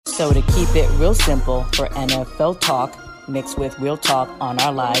So to keep it real simple for NFL talk, mixed with real talk on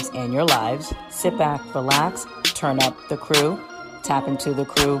our lives and your lives, sit back, relax, turn up the crew, tap into the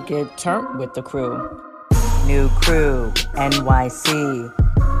crew, get turned with the crew. New crew,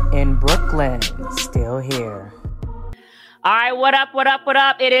 NYC, in Brooklyn, still here. All right, what up, what up, what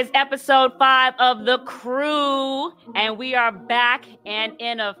up? It is episode 5 of The Crew, and we are back and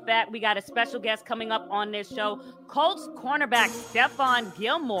in effect. We got a special guest coming up on this show, Colts cornerback Stephon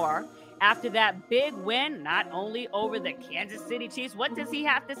Gilmore. After that big win, not only over the Kansas City Chiefs, what does he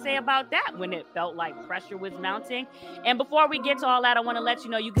have to say about that when it felt like pressure was mounting? And before we get to all that, I want to let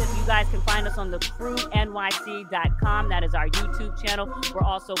you know you guys can find us on thecrewnyc.com. That is our YouTube channel. We're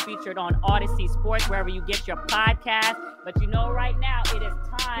also featured on Odyssey Sports, wherever you get your podcast. But you know, right now, it is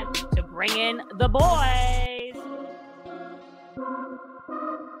time to bring in the boys.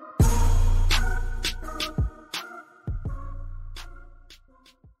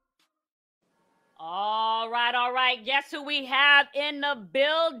 All right. Guess who we have in the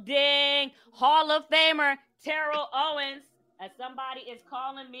building? Hall of Famer Terrell Owens. As somebody is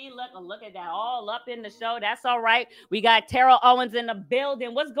calling me, look at that, all up in the show. That's all right. We got Terrell Owens in the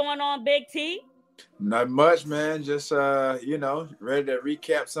building. What's going on, Big T? Not much, man. Just ready to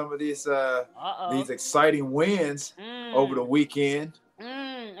recap some of these exciting wins over the weekend.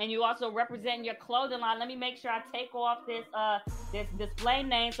 And you also represent your clothing line. Let me make sure I take off this display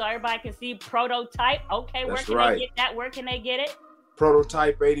name so everybody can see Prototype. Okay, That's where can right. they get that? Where can they get it?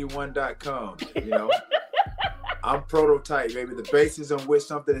 Prototype81.com. I'm Prototype, baby. The basis on which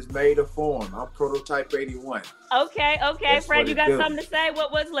something is made or formed. I'm Prototype 81. Okay. That's Fred, you got something to say?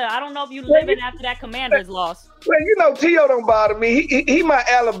 What was left? I don't know if you living after that Commanders loss. Well, T.O. don't bother me. He my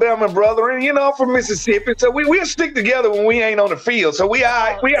Alabama brother, and I'm from Mississippi, so we'll stick together when we ain't on the field. So we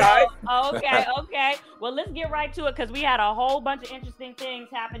all right. Okay. Well, let's get right to it because we had a whole bunch of interesting things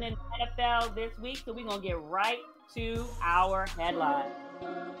happen in the NFL this week, so we're going to get right to our headline.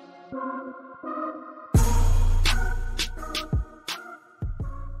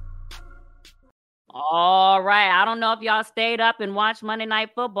 All right. I don't know if y'all stayed up and watched Monday Night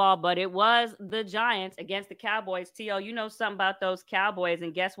Football, but it was the Giants against the Cowboys. T.O., you know something about those Cowboys,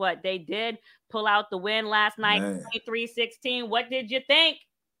 and guess what? They did pull out the win last night, 23-16. What did you think?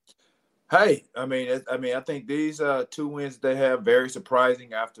 Hey, I think these 2 wins they have very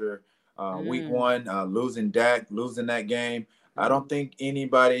surprising after week 1, losing Dak, losing that game. I don't think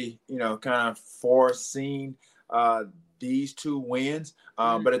anybody, kind of foreseen these 2 wins.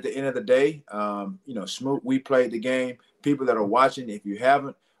 But at the end of the day, Smoot, we played the game. People that are watching, if you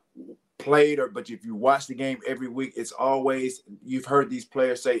haven't played but if you watch the game every week, it's always, you've heard these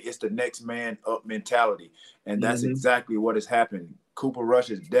players say it's the next man up mentality. And that's exactly what has happened. Cooper Rush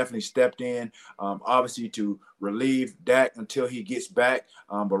has definitely stepped in, obviously to relieve Dak until he gets back.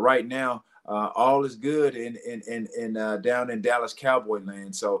 But right now, all is good in down in Dallas Cowboy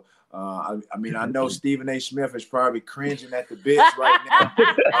land. So, I know Stephen A. Smith is probably cringing at the bits right now.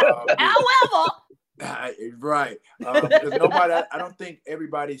 However, right. Because I don't think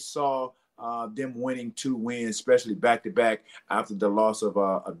everybody saw them winning 2 wins, especially back-to-back after the loss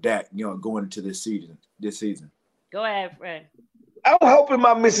of Dak, going into this season. Go ahead, Fred. I'm hoping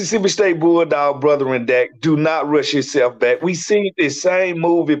my Mississippi State Bulldog brother and Dak do not rush yourself back. We seen this same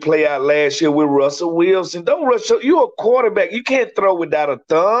movie play out last year with Russell Wilson. Don't rush. You're a quarterback. You can't throw without a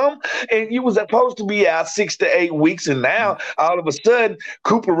thumb. And you was supposed to be out 6 to 8 weeks, and now all of a sudden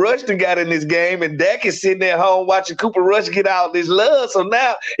Cooper Rush done got in this game, and Dak is sitting at home watching Cooper Rush get all this love. So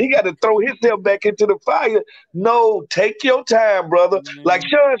now he got to throw himself back into the fire. No, take your time, brother. Like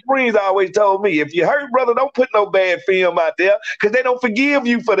Sean Springs always told me, if you hurt, brother, don't put no bad film out there, because they don't forgive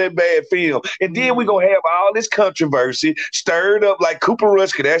you for that bad film. And then we're going to have all this controversy stirred up like Cooper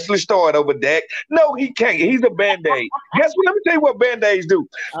Rush could actually start over Dak. No, he can't. He's a Band-Aid. Guess what? Let me tell you what Band-Aids do.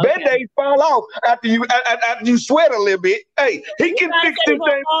 Okay. Band-Aids fall off after you sweat a little bit. Hey, he can fix this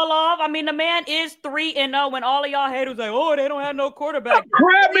thing. Fall off. I mean, the man is 3-0 when all of y'all haters like, oh, they don't have no quarterback.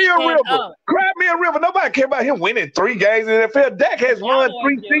 Cry me a river. Cry me a river. Nobody care about him winning 3 games in the NFL. Dak has won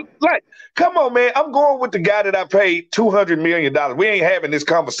 3 seasons. Like, come on, man. I'm going with the guy that I paid $200 million. We ain't having this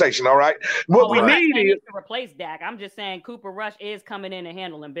conversation, all right? What we need is to replace Dak. I'm just saying Cooper Rush is coming in and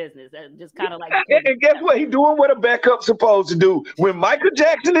handling business. Just kind of like and guess what? He's doing what a backup's supposed to do. When Michael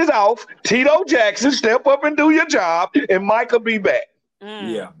Jackson is off, Tito Jackson step up and do your job, and Mike will be back.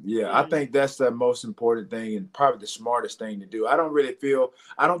 Yeah. I think that's the most important thing and probably the smartest thing to do. I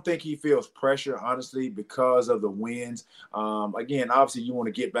don't think he feels pressure, honestly, because of the wins. Again, obviously you want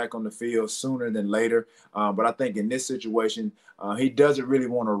to get back on the field sooner than later. But I think in this situation, he doesn't really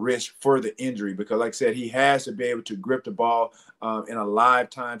want to risk further injury because, like I said, he has to be able to grip the ball in a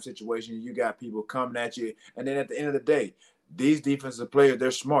live time situation. You got people coming at you. And then at the end of the day, these defensive players,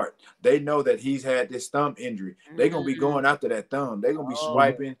 they're smart. They know that he's had this thumb injury. They're going to be going after that thumb. They're going to be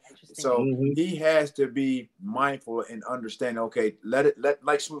swiping. So he has to be mindful and understand, okay, let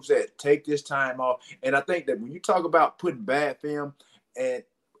like Swoop said, take this time off. And I think that when you talk about putting bad film, and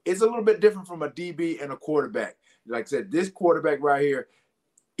it's a little bit different from a DB and a quarterback. Like I said, this quarterback right here,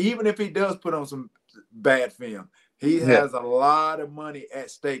 even if he does put on some bad film, he has a lot of money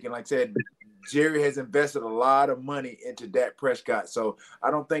at stake. And like I said, Jerry has invested a lot of money into Dak Prescott. So I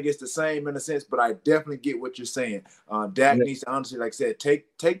don't think it's the same in a sense, but I definitely get what you're saying. Dak needs to honestly, like I said,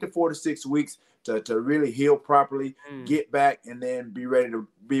 take the 4 to 6 weeks to really heal properly, get back, and then be ready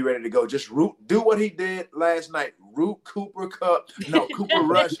to go. Just do what he did last night. Cooper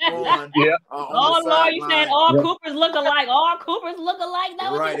Rush on. Oh Lord, you saying all Coopers look alike? All Coopers look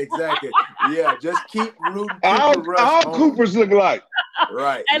alike? Right, exactly. Yeah, just keep rooting Cooper Rush. All Coopers look alike.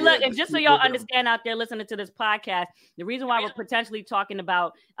 Right. And look, and just so y'all understand out there listening to this podcast, the reason why we're potentially talking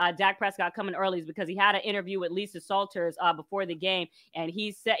about Dak Prescott coming early is because he had an interview with Lisa Salters before the game, and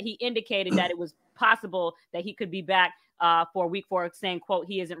he indicated that it was possible that he could be back for week 4, saying, quote,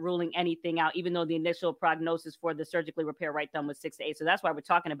 he isn't ruling anything out, even though the initial prognosis for the surgically repaired right thumb was 6 to 8. So that's why we're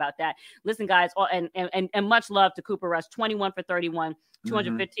talking about that. Listen, guys, and much love to Cooper Rush, 21 for 31,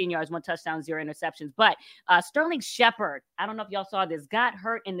 215 yards, 1 touchdown, 0 interceptions. But Sterling Shepard, I don't know if y'all saw this, got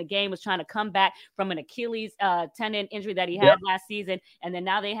hurt in the game, was trying to come back from an Achilles tendon injury that he had last season. And then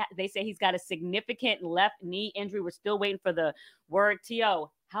now they say he's got a significant left knee injury. We're still waiting for the word. T.O.,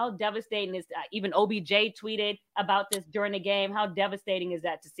 how devastating is that? Even OBJ tweeted about this during the game. How devastating is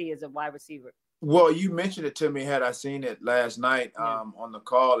that to see as a wide receiver? Well, you mentioned it to me. Had I seen it last night on the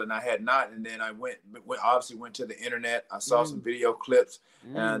call, and I had not, and then I went to the internet. I saw some video clips,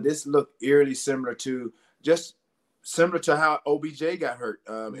 and this looked eerily similar to how OBJ got hurt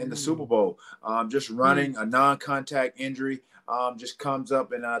in the Super Bowl. Just running a non-contact injury just comes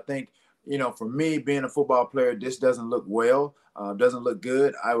up, and I think, for me, being a football player, this doesn't look well. Doesn't look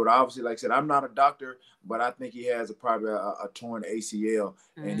good. I would obviously, like I said, I'm not a doctor, but I think he has probably a torn ACL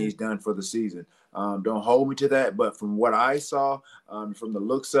and he's done for the season. Don't hold me to that, but from what I saw, from the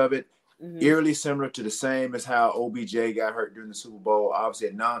looks of it, eerily similar to the same as how OBJ got hurt during the Super Bowl. Obviously,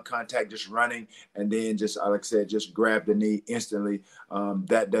 a non-contact, just running, and then just, like I said, just grab the knee instantly.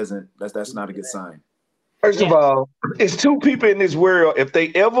 That's not a good sign. First of all, it's two people in this world. If they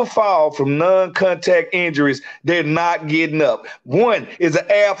ever fall from non-contact injuries, they're not getting up. One is an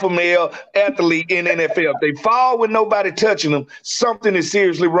alpha male athlete in NFL. If they fall with nobody touching them, something is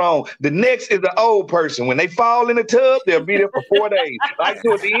seriously wrong. The next is an old person. When they fall in the tub, they'll be there for 4 days.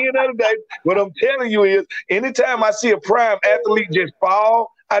 So at the end of the day, what I'm telling you is, anytime I see a prime athlete just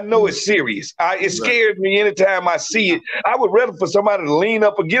fall, I know it's serious. It scares me anytime I see it. I would rather for somebody to lean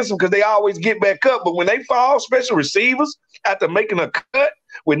up against them because they always get back up. But when they fall, especially receivers, after making a cut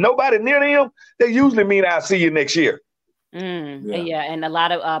with nobody near them, they usually mean I'll see you next year. And a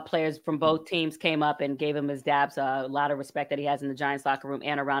lot of players from both teams came up and gave him his dabs. A lot of respect that he has in the Giants locker room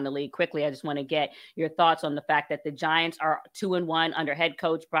and around the league. Quickly, I just want to get your thoughts on the fact that the Giants are 2-1 under head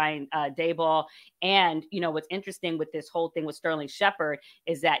coach Brian Daboll. And, what's interesting with this whole thing with Sterling Shepard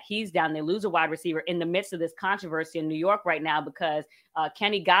is that he's down. They lose a wide receiver in the midst of this controversy in New York right now because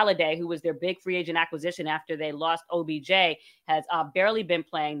Kenny Galladay, who was their big free agent acquisition after they lost OBJ, has barely been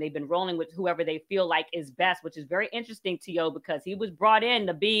playing. They've been rolling with whoever they feel like is best, which is very interesting to you because he was brought in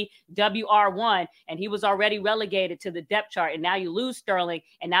to be WR1 and he was already relegated to the depth chart. And now you lose Sterling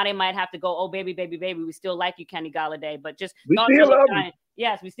and now they might have to go, oh, baby, we still like you, Kenny Galladay. But just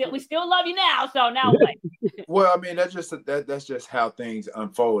yes, we still love you now. So now what? Well, I mean, that's just how things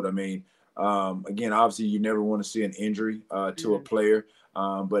unfold. I mean, again, obviously you never want to see an injury to a player.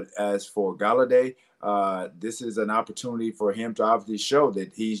 But as for Galladay, this is an opportunity for him to obviously show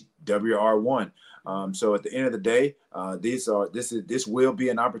that he's WR1. So at the end of the day, this will be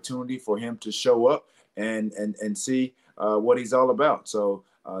an opportunity for him to show up and see what he's all about. So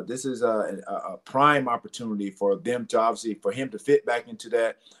this is a prime opportunity for them to obviously for him to fit back into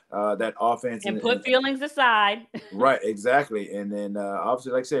that offense and put feelings aside. Right, exactly, and then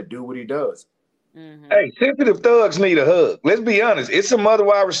obviously, like I said, do what he does. Hey, sensitive thugs need a hug. Let's be honest. It's some other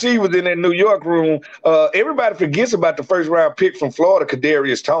wide receivers in that New York room. Everybody forgets about the first round pick from Florida,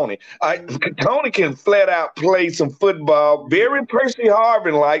 Kadarius Toney. Toney can flat out play some football, very Percy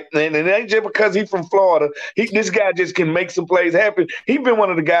Harvin like, and it ain't just because he's from Florida. This guy just can make some plays happen. He's been one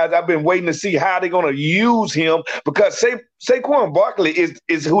of the guys I've been waiting to see how they're going to use him, because Saquon Barkley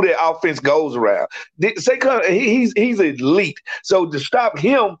is who their offense goes around. Saquon, he's elite. So to stop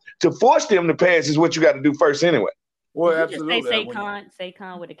him, to force them to pass is what you got to do first anyway. Well, Did absolutely. You just say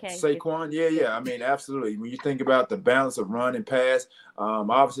Saquon with a K. Saquon, yeah. I mean, absolutely. When you think about the balance of run and pass,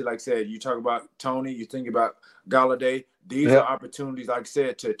 obviously, like I said, you talk about Toney, you think about Galladay. These are opportunities, like I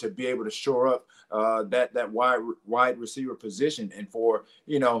said, to be able to shore up that wide receiver position. And for,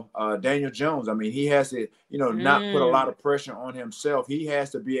 Daniel Jones, I mean, he has to, not put a lot of pressure on himself. He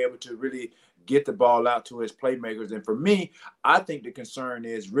has to be able to really get the ball out to his playmakers. And for me, I think the concern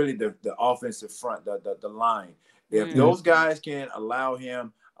is really the offensive front, the line. If those guys can allow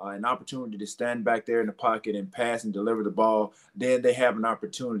him an opportunity to stand back there in the pocket and pass and deliver the ball, then they have an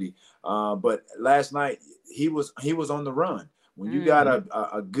opportunity. But last night he was on the run. When you got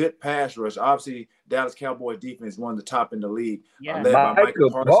a good pass rush, obviously Dallas Cowboys defense is one of the top in the league, led by Michael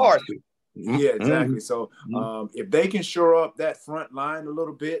Parsons. Yeah, exactly. So if they can shore up that front line a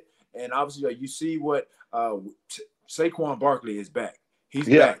little bit, and obviously you see what Saquon Barkley is back. He's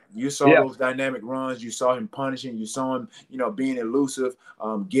back. You saw those dynamic runs. You saw him punishing. You saw him, being elusive,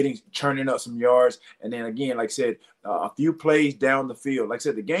 churning up some yards. And then again, like I said, a few plays down the field. Like I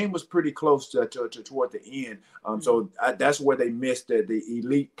said, the game was pretty close to toward the end. So that's where they missed the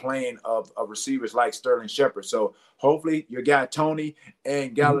elite playing of receivers like Sterling Shepard. So hopefully your guy Toney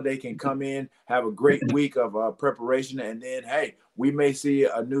and Galladay can come in, have a great week of preparation, and then hey, we may see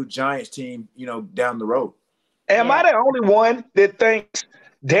a new Giants team, down the road. Am I the only one that thinks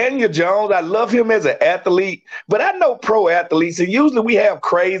Daniel Jones, I love him as an athlete, but I know pro athletes, and usually we have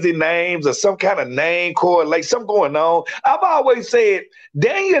crazy names or some kind of name correlate, something going on. I've always said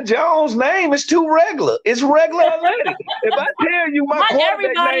Daniel Jones' name is too regular. It's regular already. If I tell you my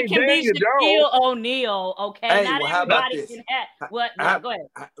quarterback name Daniel Jones, O'Neal, okay? Hey, not everybody can have. Go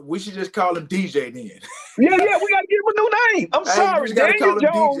ahead. We should just call him DJ then. Yeah, we got to give him a new name. I'm sorry, Daniel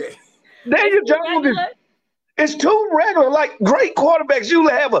Jones. DJ. Daniel Jones It's too regular. Like great quarterbacks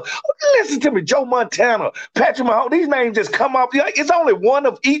usually have listen to me, Joe Montana, Patrick Mahomes. These names just come up. It's only one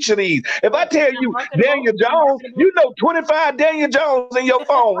of each of these. If I tell you Daniel Jones, you know 25 Daniel Jones in your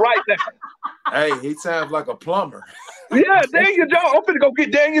phone right now. Hey, he sounds like a plumber. Yeah, Daniel Jones. I'm finna go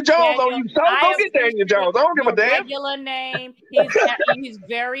get Daniel Jones on you. So go get Daniel Jones. I don't give a damn. Regular name. He's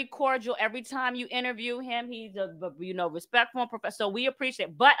very cordial. Every time you interview him, he's respectful and professional. So we appreciate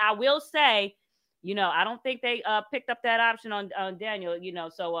it. But I will say, I don't think they picked up that option on Daniel,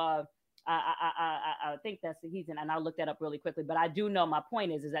 so I think that's he's in, and I'll look that up really quickly. But I do know my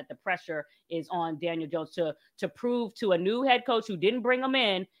point is that the pressure is on Daniel Jones to prove to a new head coach who didn't bring him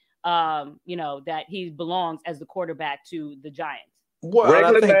in, that he belongs as the quarterback to the Giants. Well,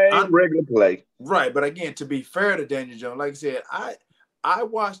 regular play. Right. But again, to be fair to Daniel Jones, like I said, I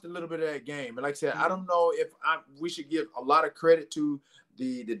watched a little bit of that game. And like I said, I don't know if we should give a lot of credit to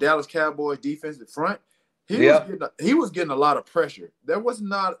the Dallas Cowboys defensive front. He was getting a lot of pressure. There was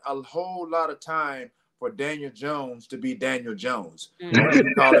not a whole lot of time for Daniel Jones to be Daniel Jones.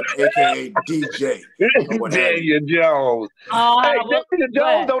 Call him AKA DJ. Daniel Jones. Daniel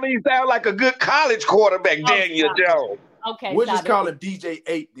Jones don't even sound like a good college quarterback, Daniel Jones. Okay. We'll just call him DJ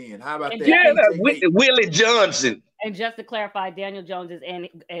 8 then. How about that? Yeah, Willie Johnson. And just to clarify, Daniel Jones is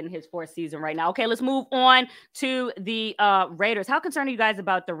in his fourth season right now. Okay, let's move on to the Raiders. How concerned are you guys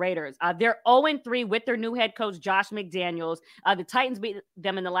about the Raiders? They're 0-3 with their new head coach, Josh McDaniels. The Titans beat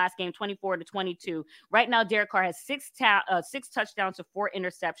them in the last game, 24-22. Right now, Derek Carr has 6 touchdowns to 4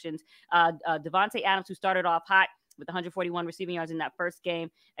 interceptions. Devontae Adams, who started off hot with 141 receiving yards in that first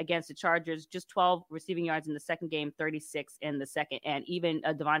game against the Chargers, just 12 receiving yards in the second game, 36 in the second. And even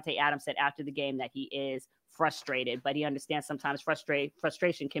Devontae Adams said after the game that he is frustrated, but he understands sometimes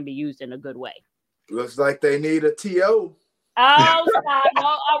frustration can be used in a good way. Looks like they need a TO. Oh, stop.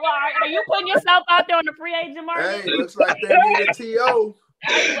 Are you putting yourself out there on the free agent market? Hey, looks like they need a TO.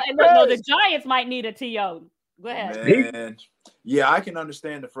 No, the Giants might need a TO. Go ahead. Man. Yeah, I can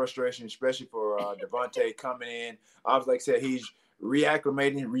understand the frustration, especially for Devontae coming in. Obviously, like I said, he's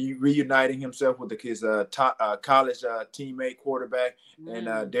reacclimating, reuniting himself with his college teammate quarterback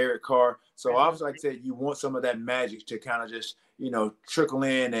and Derek Carr. So obviously, like I said, you want some of that magic to kind of just, trickle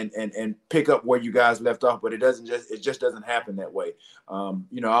in and pick up where you guys left off, but it just doesn't happen that way.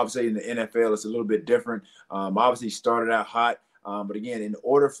 Obviously in the NFL, it's a little bit different. Obviously started out hot. But again, in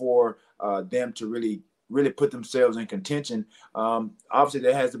order for them to really put themselves in contention. Obviously,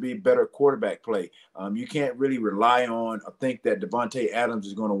 there has to be better quarterback play. You can't really rely on or think that Davante Adams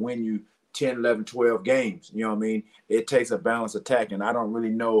is going to win you 10, 11, 12 games. You know what I mean? It takes a balanced attack, and I don't really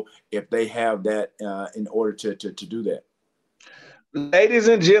know if they have that in order to do that. Ladies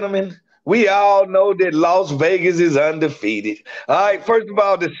and gentlemen, we all know that Las Vegas is undefeated. All right, first of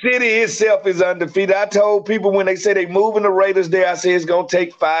all, the city itself is undefeated. I told people when they say they moving the Raiders there, I said it's going to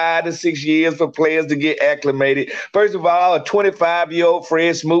take 5 to 6 years for players to get acclimated. First of all, a 25-year-old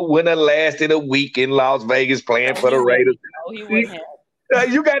Fred Smoot wouldn't have lasted a week in Las Vegas playing for the Raiders. No, he wouldn't have.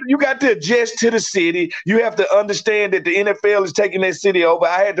 You got to adjust to the city. You have to understand that the NFL is taking that city over.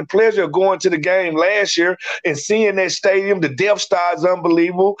 I had the pleasure of going to the game last year and seeing that stadium. The Death Star is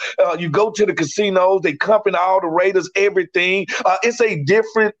unbelievable. You go to the casinos, they comping all the Raiders, everything. It's a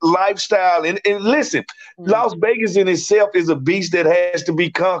different lifestyle. And listen, Las Vegas in itself is a beast that has to be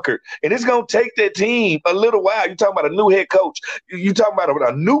conquered. And it's going to take that team a little while. You're talking about a new head coach. You're talking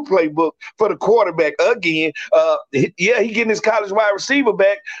about a new playbook for the quarterback again. He getting his college wide receiver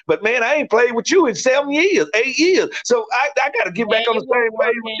back, but man, I ain't played with you in 7 years, 8 years. So I got to get back on the same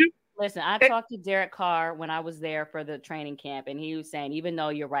page with you. Listen, I talked to Derek Carr when I was there for the training camp, and he was saying, even though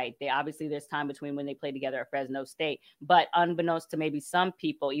you're right, there's time between when they played together at Fresno State, but unbeknownst to maybe some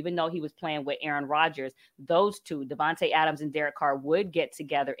people, even though he was playing with Aaron Rodgers, those two, Davante Adams and Derek Carr, would get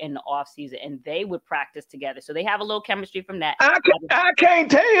together in the offseason, and they would practice together. So they have a little chemistry from that. I can't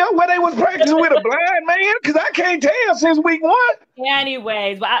tell where they was practicing with a blind man, because I can't tell since week 1.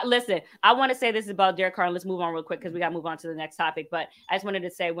 Anyways, but listen, I want to say this about Derek Carr, and let's move on real quick because we got to move on to the next topic. But I just wanted to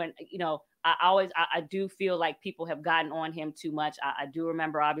say I do feel like people have gotten on him too much. I do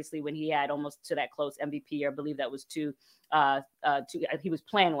remember, obviously, when he had almost to that close MVP year. I believe that was two. He was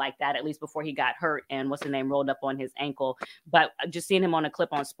playing like that, at least before he got hurt and rolled up on his ankle. But just seeing him on a clip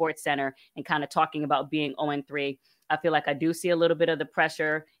on SportsCenter and kind of talking about being 0-3, I feel like I do see a little bit of the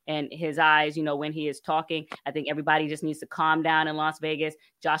pressure in his eyes, when he is talking. I think everybody just needs to calm down in Las Vegas.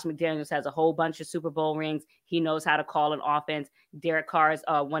 Josh McDaniels has a whole bunch of Super Bowl rings. He knows how to call an offense. Derek Carr is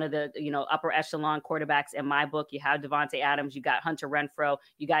one of the, upper echelon quarterbacks in my book. You have Davante Adams. You got Hunter Renfrow.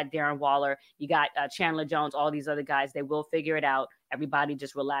 You got Darren Waller. You got Chandler Jones, all these other guys. They will figure it out. Everybody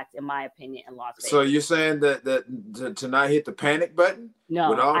just relax, in my opinion, in Las Vegas. So you're saying that to not hit the panic button?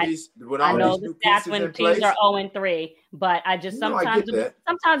 No. With all these new pieces when in teams place? are 0-3, but I just sometimes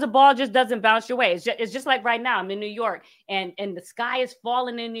sometimes the ball just doesn't bounce your way. It's just like right now, I'm in New York, and the sky is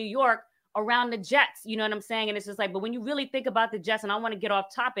falling in New York around the Jets. You know what I'm saying? And it's just like, but when you really think about the Jets, and I want to get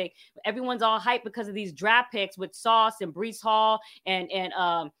off topic, everyone's all hyped because of these draft picks with Sauce and Breece Hall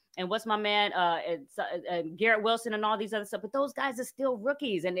and what's my man, Garrett Wilson and all these other stuff. But those guys are still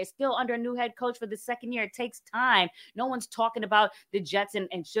rookies, and they're still under a new head coach for the second year. It takes time. No one's talking about the Jets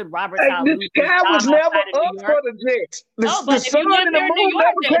and should Robert Saleh. This guy was never up for the Jets. The sun and the moon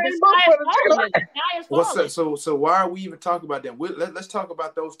never came up for the Jets. So why are we even talking about them? Let's talk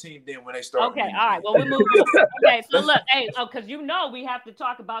about those teams then when they start. Okay, all right. Well, we move on. Okay, so look, because we have to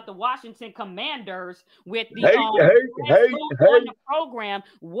talk about the Washington Commanders with the on the program.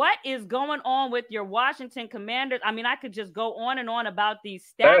 What is going on with your Washington Commanders? I mean, I could just go on and on about these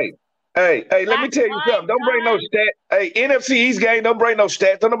stats. Hey, let me tell you something. Don't bring no stats. Hey, NFC East game, don't bring no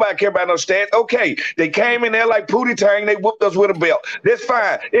stats. Don't nobody care about no stats. Okay, they came in there like Pootie Tang. They whooped us with a belt. That's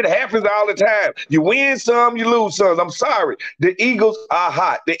fine. It happens all the time. You win some, you lose some. I'm sorry. The Eagles are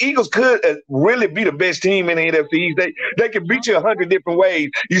hot. The Eagles could really be the best team in the NFC East. They can beat you 100 different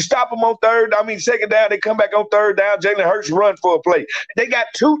ways. You stop them on second down. They come back on third down. Jalen Hurts run for a play. They got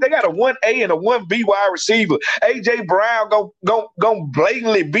two. They got a 1A and a 1B wide receiver. A.J. Brown go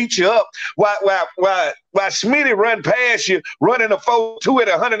blatantly beat you up. Why Smitty run past you, running a 4.2 at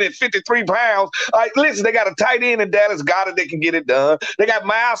 153 pounds. All right, listen, they got a tight end in Dallas Goedert that can get it done. They got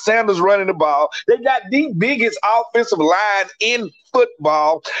Miles Sanders running the ball. They got the biggest offensive line in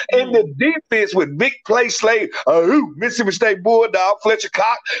football, and the defense with big play Slade, Mississippi State Bulldog, Fletcher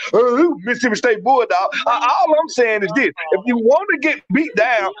Cox, Mississippi State Bulldog. All I'm saying is this: if you want to get beat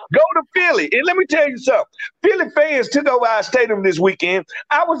down, go to Philly. And let me tell you something: Philly fans took over our stadium this weekend.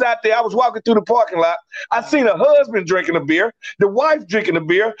 I was out there. I was walking through the parking lot. I seen a husband drinking a beer, the wife drinking a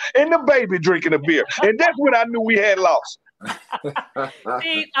beer, and the baby drinking a beer, and that's when I knew we had lost.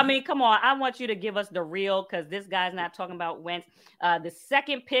 See, I mean, come on. I want you to give us the real, because this guy's not talking about Wentz. The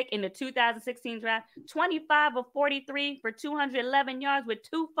second pick in the 2016 draft, 25 of 43 for 211 yards with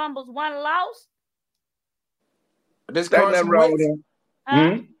 2 fumbles, 1 loss. This Carson Wentz?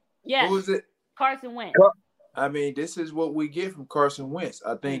 Yeah. Who is it? Carson Wentz. I mean, this is what we get from Carson Wentz.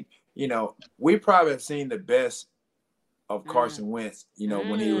 I think, we probably have seen the best of Carson Wentz,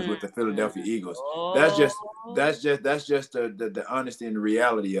 when he was with the Philadelphia Eagles. That's just the honesty and the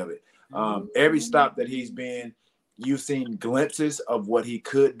reality of it. Every stop that he's been, you've seen glimpses of what he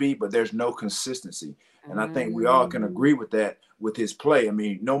could be, but there's no consistency. And I think we all can agree with that with his play. I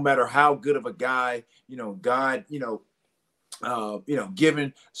mean, no matter how good of a guy, God,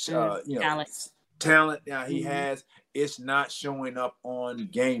 given, talent he has, it's not showing up on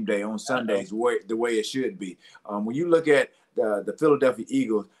game day, on Sundays, the way it should be. When you look at the Philadelphia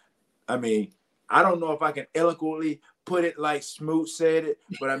Eagles, I mean, I don't know if I can eloquently put it like Smoot said it,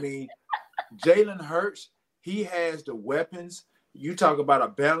 but I mean, Jalen Hurts, he has the weapons. You talk about a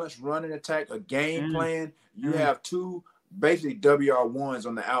balanced running attack, a game plan. You have two basically WR1s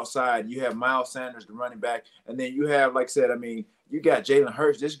on the outside. You have Miles Sanders, the running back, and then you have, like I said, I mean, you got Jalen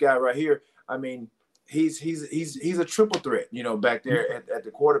Hurts, this guy right here. I mean, he's a triple threat, back there at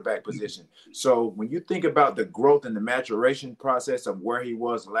the quarterback position. So when you think about the growth and the maturation process of where he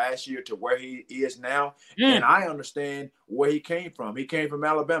was last year to where he is now, and I understand where he came from. He came from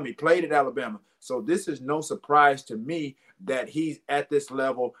Alabama. He played at Alabama. So this is no surprise to me that he's at this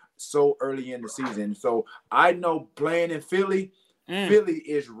level so early in the season. So I know playing in Philly, Philly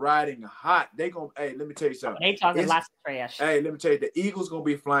is riding hot. Let me tell you something. They talking lots of trash. Hey, let me tell you, the Eagles going to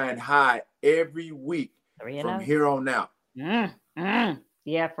be flying high every week from here on out.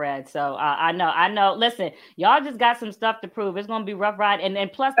 Yeah, Fred. So I know. Listen, y'all just got some stuff to prove. It's going to be rough ride.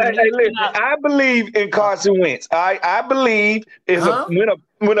 And plus, listen, I believe in Carson Wentz. I believe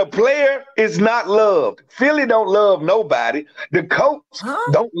when a player is not loved, Philly don't love nobody. The coach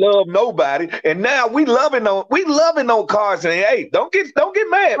don't love nobody. And now we loving on Carson. Hey, don't get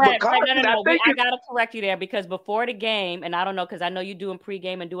mad. Fred, but Carson, no. I gotta correct you there, because before the game, and I don't know, because I know you're doing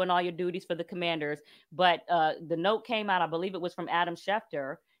pregame and doing all your duties for the Commanders, but the note came out, I believe it was from Adam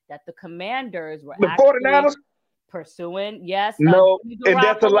Schefter, that the Commanders were the 49ers pursuing, yes. No, and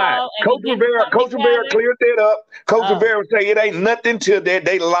that's a lie. Coach Rivera cleared that up. Coach Rivera say it ain't nothing to that.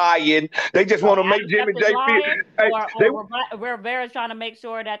 They lying. They just want to make Jimmy J feel. Rivera's trying to make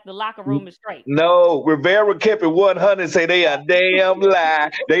sure that the locker room is straight. No, Rivera kept it 100 and say they a damn lie.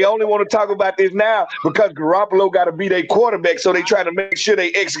 They only want to talk about this now because Garoppolo got to be their quarterback, so they trying to make sure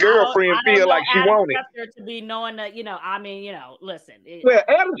their ex-girlfriend feel like she wanted. To be knowing that, listen. Well,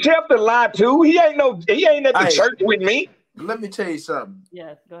 Adam Schefter lied too. He ain't at the church with me. Let me tell you something.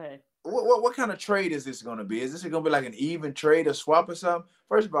 Yes, go ahead. What kind of trade is this going to be? Is this going to be like an even trade or swap or something?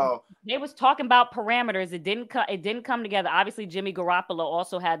 First of all, they was talking about parameters. It didn't come together. Obviously, Jimmy Garoppolo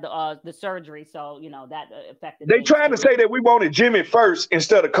also had the surgery, so that affected. They trying to say that we wanted Jimmy first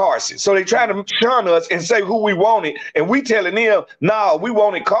instead of Carson. So they trying to shun us and say who we wanted, and we telling them, no, we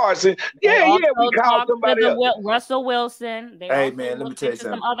wanted Carson. Yeah, we called somebody else. Russell Wilson. Hey man, let me tell you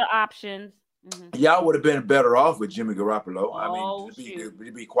something. Some other options. Y'all would have been better off with Jimmy Garoppolo.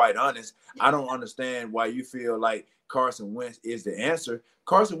 To be quite honest, I don't understand why you feel like Carson Wentz is the answer.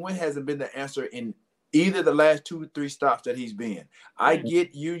 Carson Wentz hasn't been the answer in either the last 2 or 3 stops that he's been. I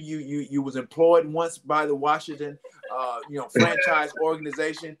get you was employed once by the Washington franchise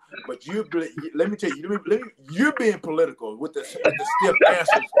organization, but let me tell you, you're being political with the stiff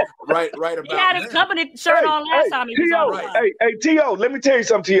answers right about. He had his company shirt on last time he was on. Right. Hey, T.O., let me tell you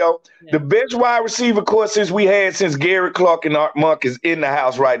something, T.O. Yeah. The best wide receiver courses we had since Gary Clark and Art Monk is in the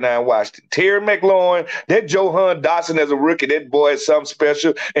house right now in Washington. Terry McLaurin, that Johan Dotson as a rookie, that boy is something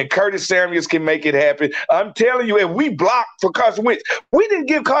special, and Curtis Samuels can make it happen. I'm telling you, if we blocked for Carson Wentz, we didn't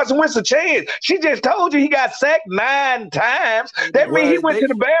give Carson Wentz a chance. She just told you he got sacked 9 times. That means he went to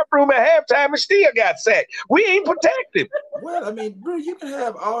the bathroom at halftime and still got sacked. We ain't protected. Well, I mean, bro, you can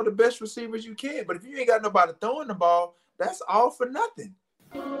have all the best receivers you can, but if you ain't got nobody throwing the ball, that's all for nothing.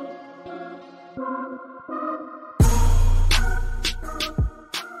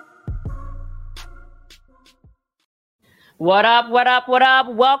 What up?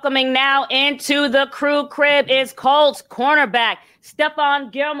 Welcoming now into the crew crib is Colts cornerback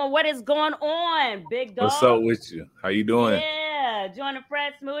Stephon Gilmore. What is going on, big dog? What's up with you? How you doing? Yeah, joining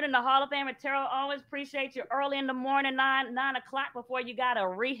Fred Smoot and the Hall of Famer Terrell. Always appreciate you early in the morning, 9 o'clock before you got to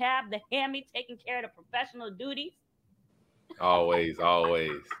rehab the hammy, taking care of the professional duties. Always.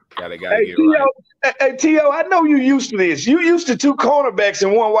 Gotta hey, get right. Hey, T.O., I know you used to this. You used to 2 cornerbacks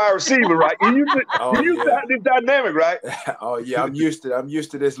and 1 wide receiver, right? You used to have this dynamic, right? Oh, yeah, I'm used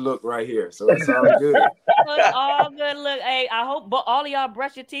to this look right here, so it's all good. It's all good. Look, hey, I hope all of y'all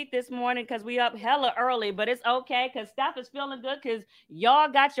brush your teeth this morning because we up hella early, but it's okay because Steph is feeling good because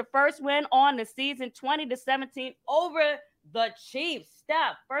y'all got your first win on the season, 20-17 over the Chiefs.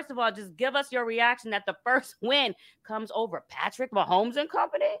 Steph, first of all, just give us your reaction that the first win comes over Patrick Mahomes and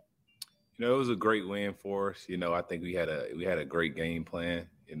company. You know, it was a great win for us. You know, I think we had a great game plan.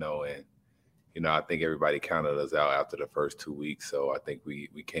 You know, and you know, I think everybody counted us out after the first 2 weeks. So I think we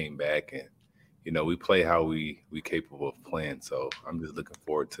came back and you know we play how we capable of playing. So I'm just looking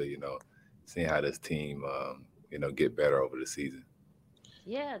forward to seeing how this team get better over the season.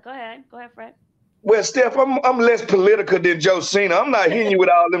 Yeah, go ahead, Fred. Well, Steph, I'm less political than Josina. I'm not hitting you with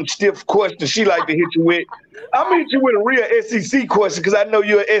all them stiff questions she like to hit you with. I'm hitting you with a real SEC question because I know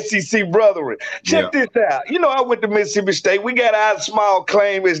you're an SEC brethren. Check this out. You know, I went to Mississippi State. We got our small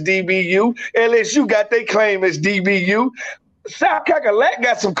claim as DBU. LSU got their claim as DBU. South Carolina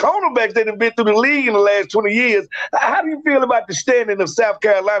got some cornerbacks that have been through the league in the last 20 years. How do you feel about the standing of South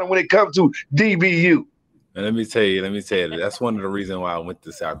Carolina when it comes to DBU? And let me tell you, that's one of the reasons why I went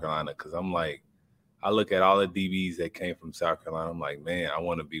to South Carolina because I'm like, I look at all the DBs that came from South Carolina. I'm like, man, I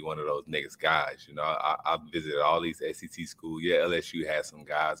want to be one of those niggas guys. You know, I visited all these SEC schools. Yeah, LSU has some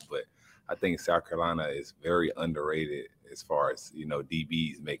guys, but I think South Carolina is very underrated as far as,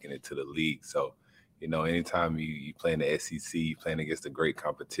 DBs making it to the league. So, anytime you play in the SEC, you playing against a great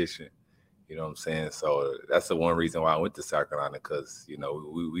competition. You know what I'm saying? So that's the one reason why I went to South Carolina because,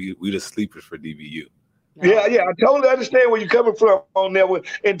 we the sleepers for DBU. Yeah, I totally understand where you're coming from on that one.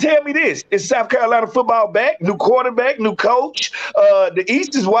 And tell me this, is South Carolina football back? New quarterback, new coach. The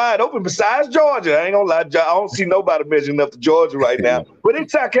East is wide open besides Georgia. I ain't gonna lie, I don't see nobody measuring up to Georgia right now. But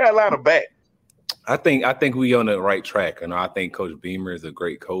it's South Carolina back. I think we on the right track. I think Coach Beamer is a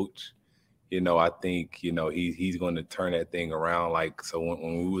great coach. I think, he's going to turn that thing around. Like, so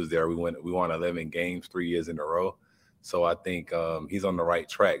when we was there, we won 11 games 3 years in a row. So I think he's on the right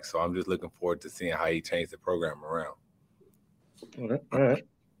track. So I'm just looking forward to seeing how he changed the program around. All right.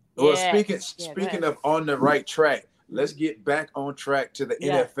 Well, speaking of on the right track, let's get back on track to the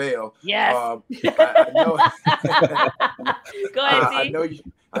NFL. Yes. I know. Go ahead, T.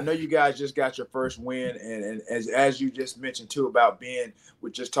 I know you guys just got your first win, and as you just mentioned too about we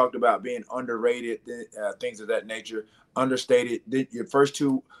just talked about being underrated, things of that nature, understated. Your first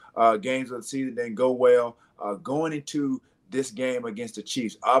two games of the season didn't go well. Going into this game against the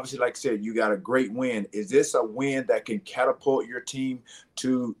Chiefs, obviously, like I said, you got a great win. Is this a win that can catapult your team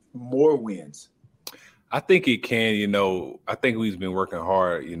to more wins? I think it can. I think we've been working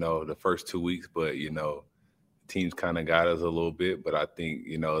hard, the first 2 weeks, but, teams kind of got us a little bit. But I think,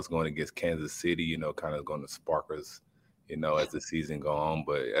 it's going against Kansas City, kind of going to spark us, as the season go on.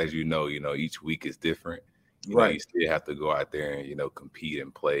 But as you know, each week is different. You still have to go out there and, compete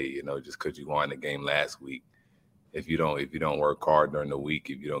and play, just because you won the game last week. If you don't work hard during the week,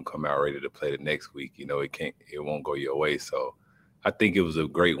 if you don't come out ready to play the next week, it won't go your way. So I think it was a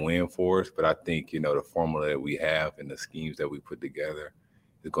great win for us, but I think, the formula that we have and the schemes that we put together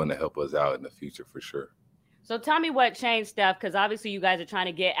is going to help us out in the future for sure. So tell me what changed, Steph, because obviously you guys are trying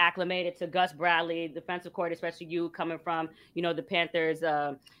to get acclimated to Gus Bradley, defensive coordinator, especially you coming from, the Panthers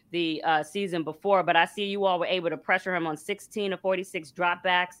the season before. But I see you all were able to pressure him on 16 of 46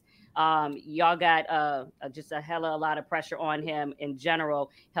 dropbacks. Y'all got just a lot of pressure on him in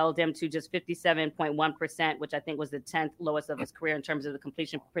general, held him to just 57.1%, which I think was the 10th lowest of his career in terms of the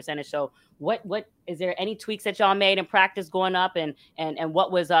completion percentage. So what is there any tweaks that y'all made in practice going up and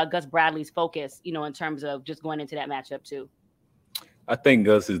what was Gus Bradley's focus, in terms of just going into that matchup too? I think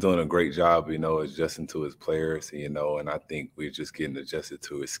Gus is doing a great job, adjusting to his players, and I think we're just getting adjusted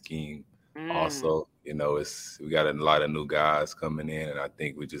to his scheme. Also, we got a lot of new guys coming in, and I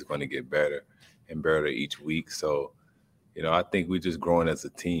think we're just going to get better and better each week. So, I think we're just growing as a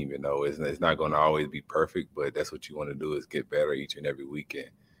team. It's not going to always be perfect, but that's what you want to do is get better each and every weekend.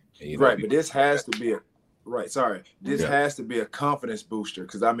 And, but this has to be has to be a confidence booster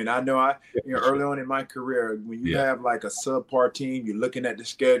because I know early on in my career when you have like a subpar team, you're looking at the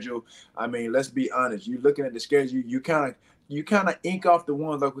schedule. Let's be honest, you're looking at the schedule, you kind of ink off the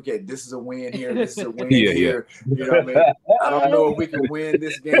ones like, okay, this is a win here, this is a win here. You know what I mean? I don't know if we can win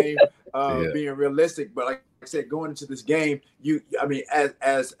this game, being realistic, but like I said, going into this game,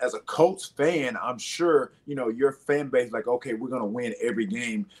 as a Colts fan, I'm sure, your fan base like, okay, we're going to win every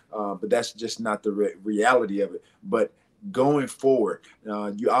game, but that's just not the reality of it. But going forward,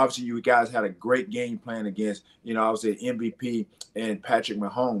 you guys had a great game plan against, obviously MVP and Patrick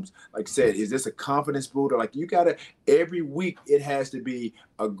Mahomes. Like I said, is this a confidence booster? Like every week it has to be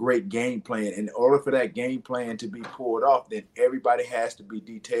a great game plan. In order for that game plan to be pulled off, then everybody has to be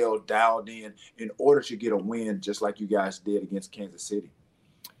detailed, dialed in order to get a win, just like you guys did against Kansas City.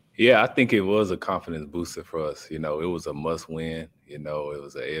 Yeah, I think it was a confidence booster for us. It was a must win. It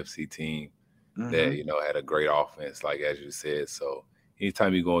was an AFC team that, had a great offense, like as you said. So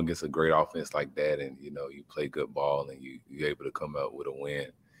anytime you go against a great offense like that and, you play good ball and you're able to come up with a win,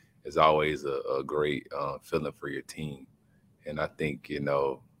 is always a great feeling for your team. And I think, you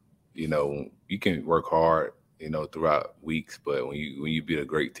can work hard, throughout weeks, but when you beat a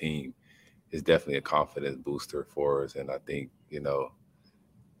great team, it's definitely a confidence booster for us. And I think,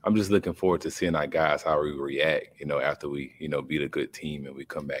 I'm just looking forward to seeing our guys, how we react, after we, beat a good team and we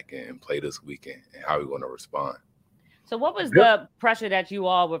come back and play this weekend, and how we're going to respond. So what was the pressure that you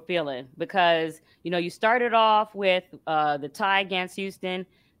all were feeling? Because, you started off with the tie against Houston,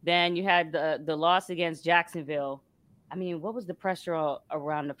 then you had the loss against Jacksonville. I mean, what was the pressure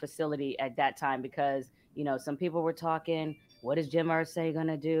around the facility at that time? Because, some people were talking, what is Jim Irsay going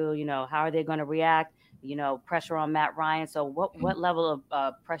to do? How are they going to react? Pressure on Matt Ryan. So what level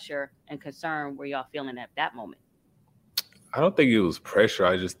of pressure and concern were y'all feeling at that moment? I don't think it was pressure.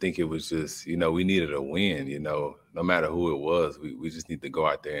 I just think it was just, we needed a win, no matter who it was. We just need to go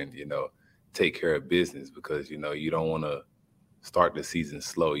out there and, take care of business, because, you don't want to start the season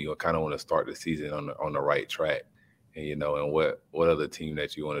slow. You kind of want to start the season on the right track. And, and what other team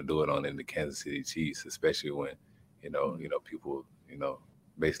that you want to do it on in the Kansas City Chiefs, especially when, people,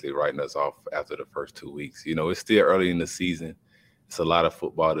 basically writing us off after the first 2 weeks. It's still early in the season. It's a lot of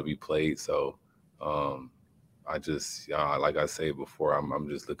football to be played. So I just, like I said before, I'm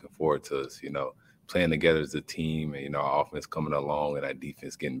just looking forward to us, playing together as a team, and, our offense coming along and our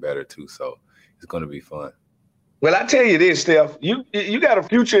defense getting better too. So it's going to be fun. Well, I tell you this, Steph, you got a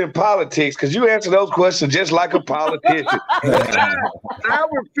future in politics, because you answer those questions just like a politician. I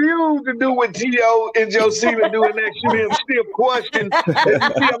refuse to do what T.O. and Josina do and ask you them still questions. You see,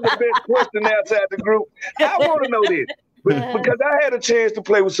 I'm the best question outside the group. I want to know this. Because I had a chance to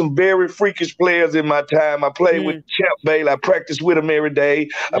play with some very freakish players in my time. I played with Champ Bailey. I practiced with him every day.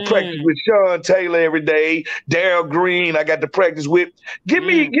 I practiced with Sean Taylor every day. Darryl Green, I got to practice with. Give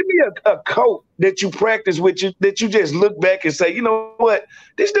me a coach that you practice with, that you just look back and say, you know what,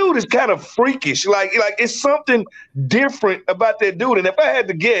 this dude is kind of freakish. Like it's something different about that dude. And if I had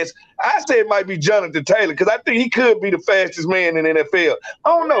to guess, I say it might be Jonathan Taylor, because I think he could be the fastest man in the NFL. I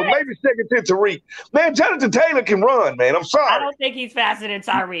don't know, maybe second to Tariq. Man, Jonathan Taylor can run, man. I'm sorry. I don't think he's faster than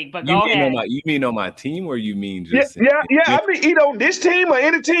Tariq, but go ahead. You mean on my team, or you mean just yeah. I mean, either on this team or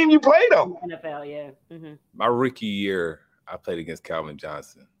any team you played on. NFL, yeah. Mm-hmm. My rookie year, I played against Calvin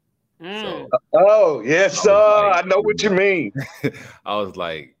Johnson. So, yes, sir. I know what you mean. I was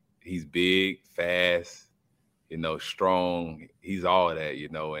like, he's big, fast, strong. He's all of that,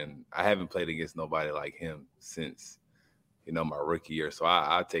 and I haven't played against nobody like him since, my rookie year. So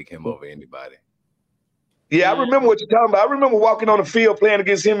I'll take him over anybody. Yeah, I remember what you're talking about. I remember walking on the field playing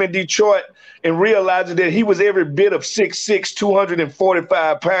against him in Detroit and realizing that he was every bit of 6'6",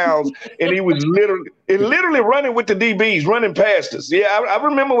 245 pounds, and he was literally running with the DBs, running past us. Yeah, I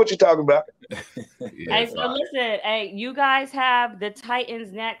remember what you're talking about. Hey, so listen, you guys have the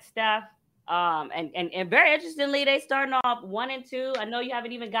Titans next, Steph. And very interestingly, they starting off 1-2. I know you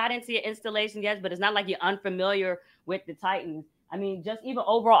haven't even got into your installation yet, but it's not like you're unfamiliar with the Titans. I mean, just even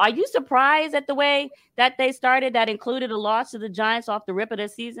overall, are you surprised at the way that they started, that included a loss to the Giants off the rip of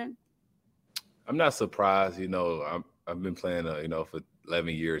this season? I'm not surprised. I've been playing, for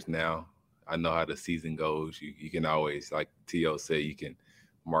 11 years now. I know how the season goes. You can always, like T.O. said, you can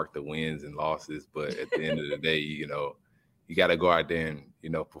mark the wins and losses, but at the end of the day, you got to go out there and,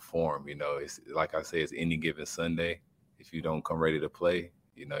 perform. It's like I say, it's any given Sunday. If you don't come ready to play,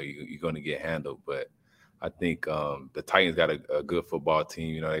 you're going to get handled. But I think the Titans got a good football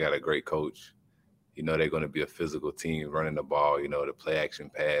team. They got a great coach. They're going to be a physical team running the ball, the play action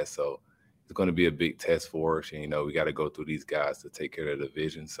pass. So it's going to be a big test for us. And, we got to go through these guys to take care of the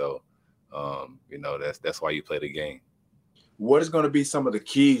division. So, that's why you play the game. What is going to be some of the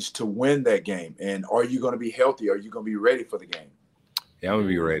keys to win that game? And are you going to be healthy? Are you going to be ready for the game? Yeah, I'm going to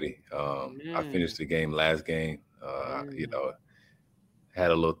be ready. I finished the game last game. Had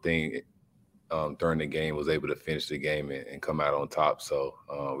a little thing during the game, was able to finish the game and come out on top. So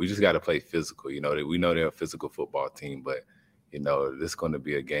we just got to play physical. We know they're a physical football team, but, this is going to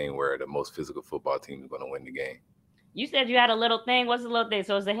be a game where the most physical football team is going to win the game. You said you had a little thing. What's the little thing?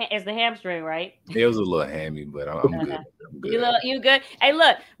 So it's the hamstring, right? It was a little hammy, but I'm good. I'm good. You good? Hey,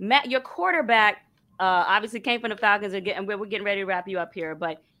 look, Matt, your quarterback obviously came from the Falcons, and we're getting ready to wrap you up here.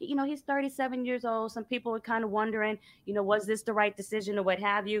 But, he's 37 years old. Some people are kind of wondering, was this the right decision or what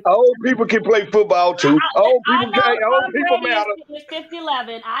have you? Old people can play football too. Old people matter. He's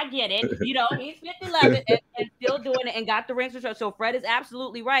 50-11. I get it. He's 50-11 and still doing it and got the rings. So Fred is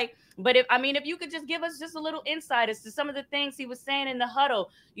absolutely right. But if you could just give us just a little insight as to some of the things he was saying in the huddle,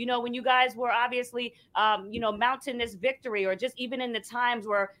 when you guys were obviously, mounting this victory, or just even in the times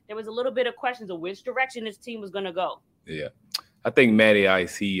where there was a little bit of questions of which direction this team was going to go. Yeah. I think Matty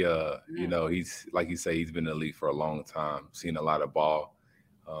Ice, he he's like you say, he's been in the league for a long time, seen a lot of ball.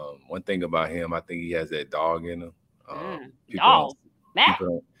 One thing about him, I think he has that dog in him.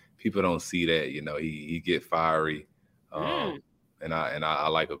 People don't see that. He get fiery, and I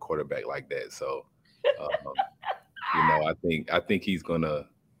like a quarterback like that. So, I think he's gonna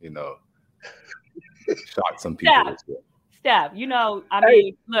shock some people. Steph,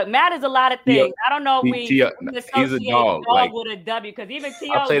 look, Matt is a lot of things. I don't know if we he's a dog like, with a W, because even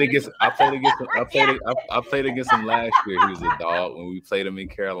T.O. I played against him last year. He was a dog when we played him in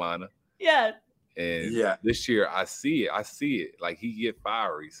Carolina. Yeah. And this year I see it. Like, he get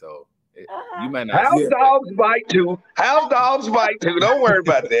fiery. So you might not. House dogs bite too. House dogs bite too. Don't worry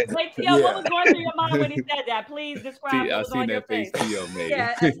about that. Wait, T.O., what was going through your mind when he said that? Please describe what was on your face. T.O. made.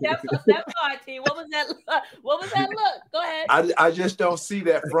 Yeah, Steph T. What was that look? Go ahead. I just don't see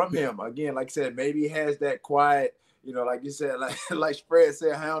that from him. Again, like I said, maybe he has that quiet, like you said, like Fred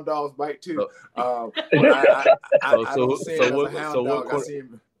said, hound dogs bite too. I don't see him as a hound dog. I see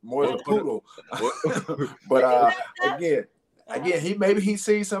him more as a poodle. But again, he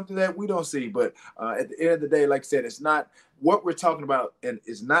sees something that we don't see. But at the end of the day, like I said, it's not what we're talking about, and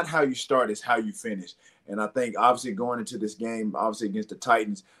it's not how you start, it's how you finish. And I think obviously going into this game, obviously against the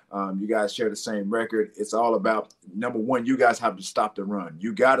Titans, you guys share the same record. It's all about, number one, you guys have to stop the run.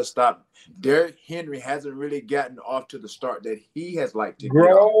 You got to stop. Derrick Henry hasn't really gotten off to the start that he has liked to get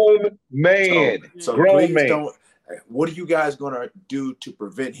off. So please don't. What are you guys going to do to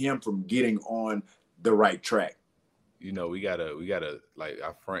prevent him from getting on the right track? We gotta like,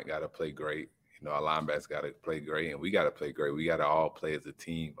 our front gotta play great. Our linebackers gotta play great, and we gotta play great. We gotta all play as a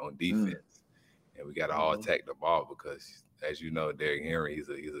team on defense, and we gotta all attack the ball, because, as you know, Derrick Henry, he's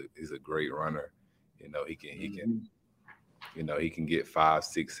a great runner. He can get 5,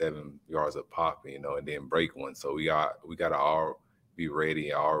 6, 7 yards a pop, and then break one. So we gotta all be ready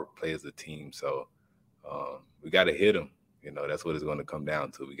and all play as a team. So we gotta hit him. That's what it's going to come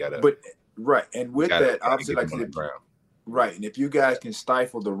down to. We gotta. But right, and with that, obviously, like I said, right, and if you guys can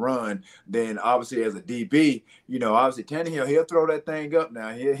stifle the run, then obviously as a DB, obviously Tannehill, he'll throw that thing up now.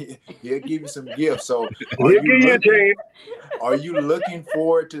 He'll give you some gifts. So are you looking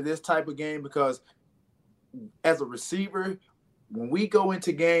forward to this type of game? Because as a receiver, when we go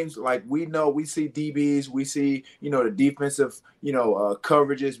into games, like, we see DBs, we see, the defensive,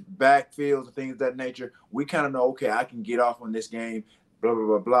 coverages, backfields, and things of that nature. We kind of know, okay, I can get off on this game, blah, blah,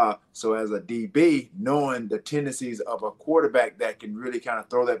 blah, blah. So as a DB, knowing the tendencies of a quarterback that can really kind of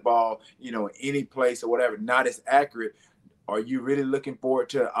throw that ball, any place or whatever, not as accurate, are you really looking forward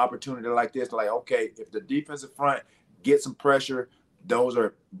to an opportunity like this? Like, okay, if the defensive front gets some pressure, those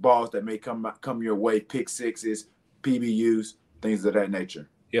are balls that may come your way, pick sixes, PBUs, things of that nature.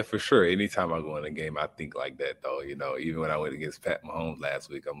 Yeah, for sure. Anytime I go in a game, I think like that, though. Even when I went against Pat Mahomes last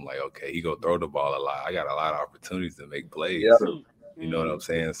week, I'm like, okay, he go throw the ball a lot. I got a lot of opportunities to make plays. Yeah. You know what I'm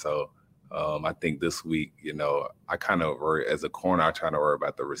saying? So I think this week, I kind of worry as a corner. I try to worry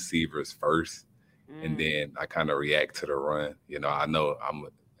about the receivers first, and then I kind of react to the run. I know I'm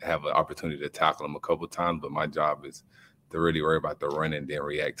gonna have an opportunity to tackle them a couple of times, but my job is to really worry about the run and then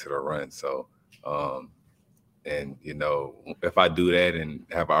react to the run. So, if I do that and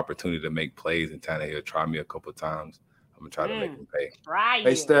have an opportunity to make plays, and Tannehill try me a couple of times, I'm gonna try to make him pay. Right.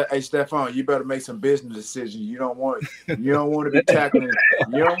 Hey, Stephon, you better make some business decisions. You don't want to be tackling.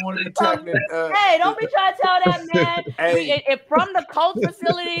 You don't want to be tackling. Hey, don't be trying to tell that man. Hey. If from the Colts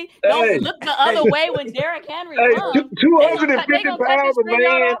facility, don't look the other way when Derrick Henry comes. 250 pounds a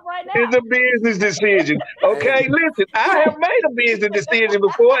man is a business decision. Okay, listen, I have made a business decision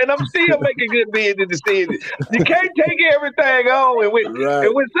before, and I'm still making good business decisions. You can't take everything on. And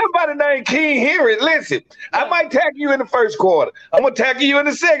when somebody named King Henry, listen, I might tackle you in the first quarter. I'm gonna tackle you in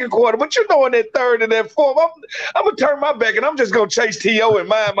the second quarter, but in that third and that fourth, I'm gonna turn my back and I'm just gonna chase T.O. and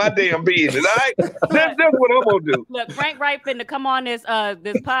mind my damn business. All right, that's what I'm gonna do. Look, Frank Wright finna come on this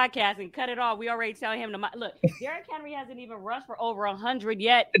podcast and cut it off. We already tell him to look. Derrick Henry hasn't even rushed for over 100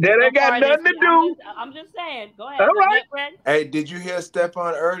 yet. That ain't got nothing to do. I'm just saying. Go ahead. All right. Hey, did you hear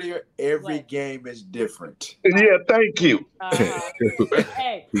Stephon earlier? Every game is different. Yeah, thank you.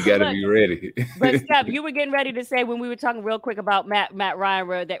 Hey, you got to be ready. But Steph, you were getting ready to say when we were talking real quick about Matt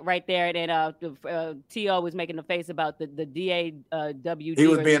Ryan that right there, and then T.O. was making the face about the DAWG. He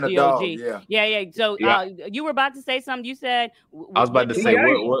was being a dog. Yeah. So you were about to say something. You said I was about to say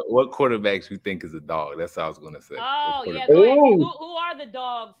what quarterbacks you think is a dog. That's what I was going to say. Oh yeah. Go ahead. Who are the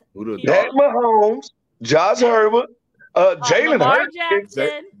dogs? Pat Mahomes, Josh Herbert, Jalen Hurts.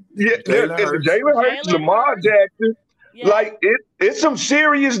 Jackson. Jalen Hurts, Lamar Jackson. Yeah. Like it's some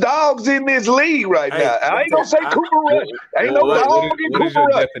serious dogs in this league right now. I ain't gonna say Cooper Rush. Ain't no dog in Cooper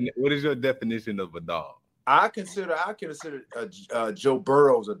Rush. What is your definition of a dog? I consider Joe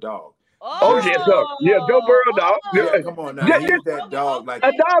Burrow's a dog. Oh yes, sir. Yeah, Joe Burrow dog. Yeah, come on now. He's that dog. Like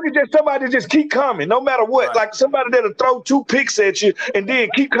a dog is just somebody that just keep coming, no matter what. Right. Like somebody that'll throw 2 picks at you and then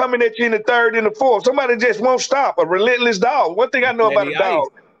keep coming at you in the 3rd and the 4th. Somebody just won't stop. A relentless dog. One thing I know about a dog.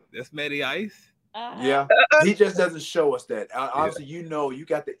 That's Matty Ice. Yeah, he just doesn't show us that. Obviously, you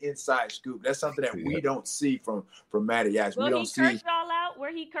got the inside scoop. That's something that we don't see from Matty Ice. Will we don't he see. curse y'all out?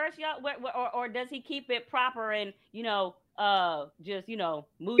 Where he curse y'all, or does he keep it proper and just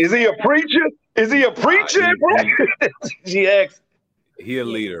move? Is he a preacher? Is he a preacher? She asked. He a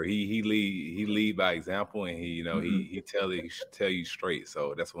leader. He lead by example, and he tell you straight.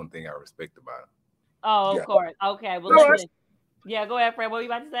 So that's one thing I respect about him. Oh, of course. Okay. Well, listen. Yeah, go ahead, Fred. What were you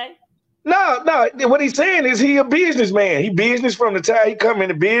about to say? No. What he's saying is he a businessman. He business from the time he come in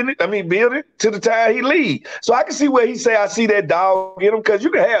the building to the time he leave. So I can see where he say, I see that dog in him, because you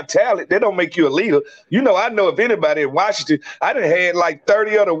can have talent. That don't make you a leader. I know if anybody in Washington, I done had like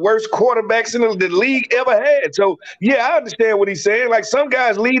 30 of the worst quarterbacks in the league ever had. So, yeah, I understand what he's saying. Like some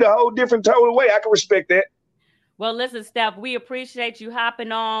guys lead a whole different total way. I can respect that. Well, listen, Steph, we appreciate you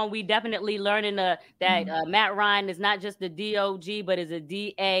hopping on. We definitely learning that Matt Ryan is not just a DOG, but is a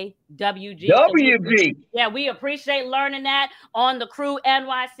DAWG. WG. Yeah, we appreciate learning that on the Crew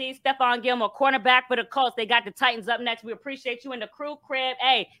NYC. Stephon Gilmore, cornerback for the Colts. They got the Titans up next. We appreciate you in the Crew crib.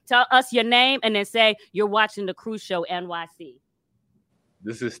 Hey, tell us your name and then say you're watching the Crew Show NYC.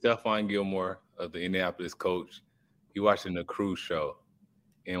 This is Stephon Gilmore of the Indianapolis Coach. You're watching the Crew Show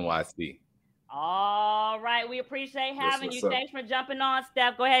NYC. All right, we appreciate having you. Thanks for jumping on,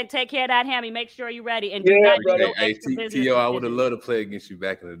 Steph. Go ahead and take care of that hammy. Make sure you're ready. And T.O., I would have loved to play against you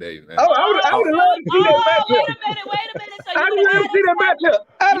back in the day, man. I would have loved to see that matchup. Wait a minute. So I would love to see that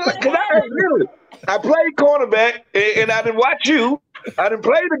matchup. I played cornerback, and I didn't watch you. I done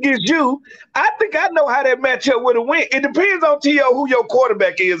played against you. I think I know how that matchup would have went. It depends on T.O. who your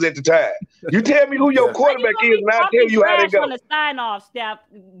quarterback is at the time. You tell me who your quarterback is, and I'll tell you how they go. On the sign-off, Steph.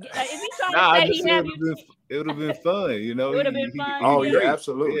 Is he trying to say he had you? It would have been fun, It would have been fun. Oh, yeah,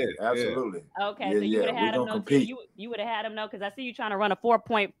 absolutely. Yeah, absolutely. Okay, so you would have had him know. You would have had him know, because I see you trying to run a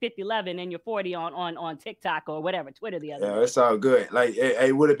 4.511 and you're 40 on TikTok or whatever, Twitter the other day. Yeah, it's all good. Like,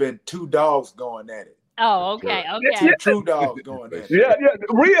 it would have been 2 dogs going at it. Oh, okay. Two true dogs going at it. Yeah.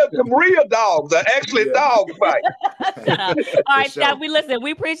 Real dogs. Actually, dog fight. All right, Steph,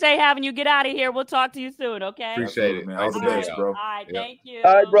 we appreciate having you. Get out of here. We'll talk to you soon, okay? Appreciate it, man. All the best, bro. All right, thank you.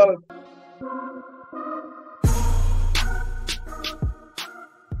 All right, brother.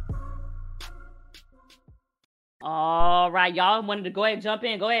 All right, y'all wanted to go ahead and jump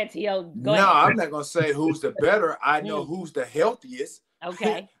in. Go ahead, T.O. Go ahead. No, I'm not going to say who's the better. I know who's the healthiest.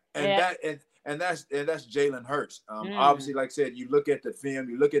 Okay. And that's Jalen Hurts. Obviously, like I said, you look at the film,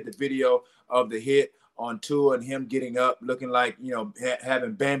 you look at the video of the hit on Tua and him getting up, looking like,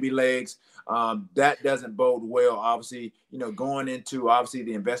 having Bambi legs. That doesn't bode well, obviously, going into, obviously,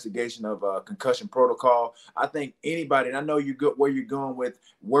 the investigation of concussion protocol. I think anybody, and I know where you're going with,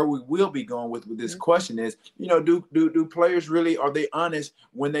 where we will be going with this question is, do players really, are they honest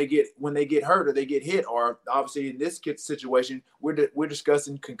when they get hurt or they get hit? Or obviously in this situation, we're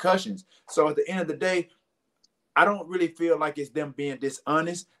discussing concussions. So at the end of the day, I don't really feel like it's them being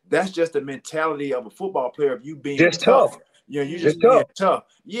dishonest. That's just the mentality of a football player, of you being just tough. You're just being tough.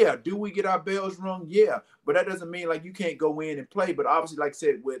 Yeah. Do we get our bells rung? Yeah. But that doesn't mean like you can't go in and play. But obviously, like I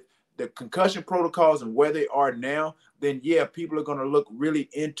said, with the concussion protocols and where they are now, then yeah, people are going to look really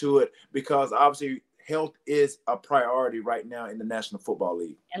into it, because obviously health is a priority right now in the National Football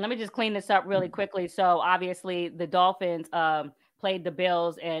League. And let me just clean this up really quickly. So obviously the Dolphins played the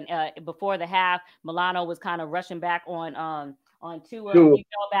Bills, and before the half, Milano was kind of rushing back on Tua. He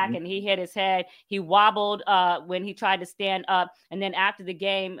fell back and he hit his head. He wobbled when he tried to stand up. And then after the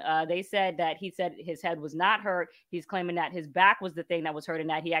game, they said that he said his head was not hurt. He's claiming that his back was the thing that was hurt, and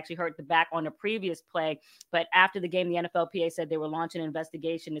that he actually hurt the back on the previous play. But after the game, the NFLPA said they were launching an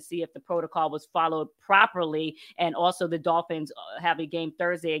investigation to see if the protocol was followed properly. And also the Dolphins have a game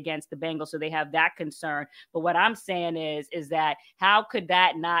Thursday against the Bengals, so they have that concern. But what I'm saying is that how could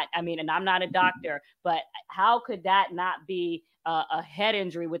that not, and I'm not a doctor, but how could that not be a head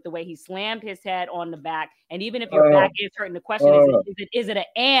injury with the way he slammed his head on the back? And even if your back is hurting, the question is it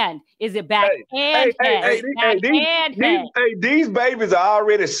is it back and head? These babies are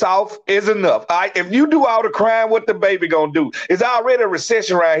already soft is enough. If you do all the crying, what the baby gonna do? It's already a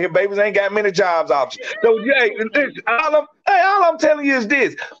recession around here. Babies ain't got many jobs options. So all I'm telling you is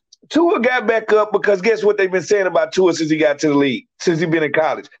this. Tua got back up because guess what they've been saying about Tua since he got to the league, since he's been in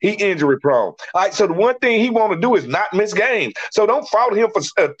college? He injury prone. All right, so the one thing he want to do is not miss games. So don't fault him for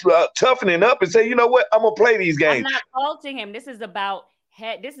toughening up and say, you know what, I'm going to play these games. I'm not faulting him. This is about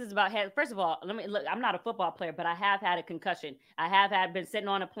head. First of all, I'm not a football player, but I have had a concussion. I have been sitting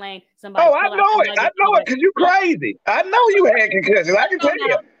on a plane. Somebody. Oh, I know it because you're crazy. I know you had concussions. I can tell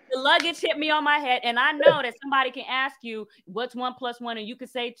you. The luggage hit me on my head, and I know that somebody can ask you what's 1 + 1, and you can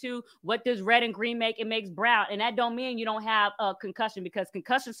say 2. What does red and green make? It makes brown, and that don't mean you don't have a concussion, because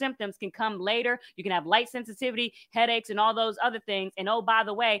concussion symptoms can come later. You can have light sensitivity, headaches, and all those other things. And oh, by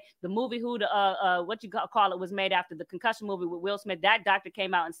the way, the movie what you call it was made after the concussion movie with Will Smith. That doctor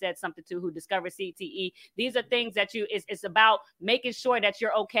came out and said something too, who discovered CTE. These are things that it's about making sure that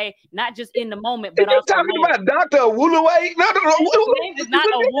you're okay, not just in the moment, but also talking about Dr. Awuluwe? No. It's not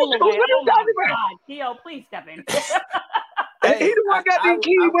a Oh my God, Theo, please step in. Hey, he the one got these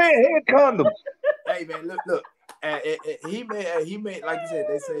kids wearing head condoms. Hey man, look. He made like you said.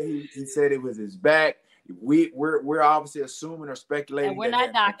 They say he said it was his back. We're obviously assuming or speculating. And we're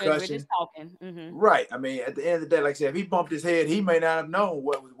not doctors. We're just talking. Mm-hmm. Right. I mean, at the end of the day, like I said, if he bumped his head, he may not have known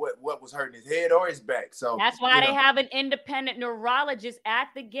what was hurting his head or his back. So that's why they have an independent neurologist at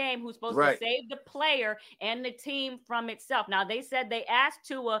the game who's supposed to save the player and the team from itself. Now they said they asked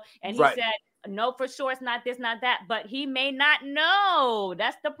Tua, and he said, no, for sure, it's not this, not that, but he may not know.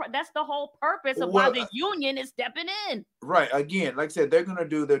 That's the whole purpose of why the union is stepping in. Right. Again, like I said, they're going to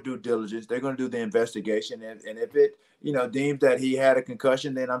do their due diligence. They're going to do the investigation, and if it deems that he had a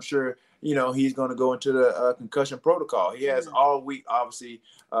concussion, then I'm sure he's going to go into the concussion protocol. He has all week, obviously,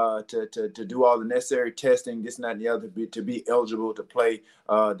 to do all the necessary testing, this, and that, and the other, to be eligible to play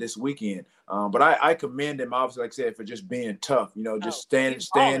this weekend. But I commend him, obviously, like I said, for just being tough. Just staying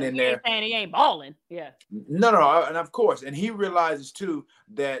in there. Saying he ain't balling. Yeah. No, and of course, and he realizes too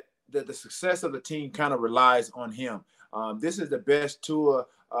that the success of the team kind of relies on him. This is the best Tua,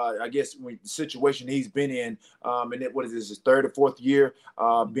 I guess, situation he's been in. And what is this, his 3rd or 4th year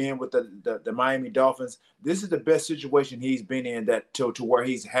being with the Miami Dolphins. This is the best situation he's been in, that to where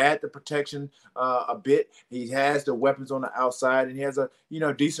he's had the protection a bit. He has the weapons on the outside, and he has a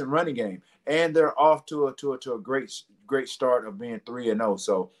decent running game. And they're off to a great start of being 3-0.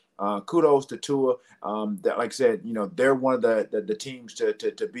 So kudos to Tua. That, like I said, they're one of the teams to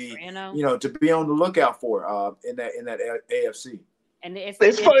be to be on the lookout for in that AFC. And it's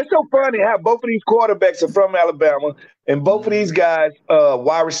so funny how both of these quarterbacks are from Alabama, and both of these guys'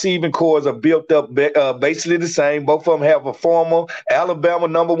 wide receiving cores are built up basically the same. Both of them have a former Alabama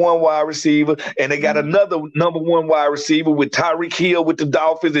 #1 wide receiver, and they got another #1 wide receiver with Tyreek Hill with the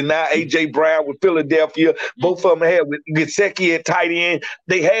Dolphins, and now A.J. Brown with Philadelphia. Both of them have with Gesicki at tight end.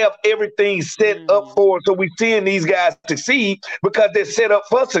 They have everything set up for it. So we're seeing these guys succeed because they're set up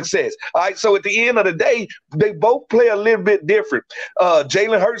for success. All right. So at the end of the day, they both play a little bit different.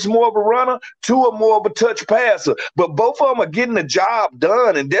 Jalen Hurts more of a runner, Tua more of a touch passer, but both of them are getting the job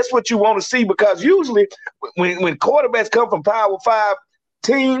done, and that's what you want to see, because usually when quarterbacks come from Power 5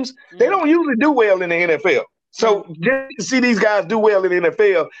 teams, they don't usually do well in the NFL. So just to see these guys do well in the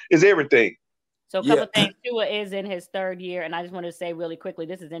NFL is everything. So a couple things. Tua is in his 3rd year, and I just wanted to say really quickly,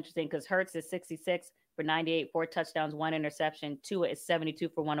 this is interesting because Hurts is 66 for 98, 4 touchdowns, 1 interception. Tua is 72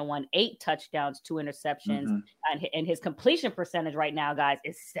 for 101, 8 touchdowns, 2 interceptions. And his completion percentage right now, guys,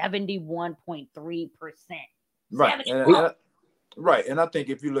 is 71.3%. Right. Right. And I think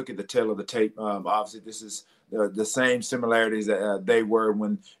if you look at the tail of the tape, obviously this is the same similarities that they were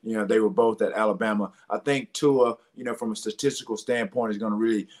when, they were both at Alabama. I think Tua, from a statistical standpoint, is going to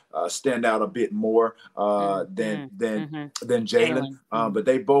really stand out a bit more than Jalen. But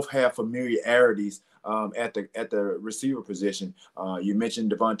they both have familiarities at the receiver position. You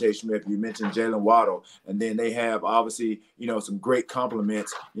mentioned Devontae Smith, you mentioned Jalen Waddle, and then they have obviously, some great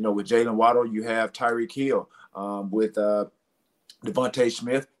compliments. With Jalen Waddle, you have Tyreek Hill. With Devontae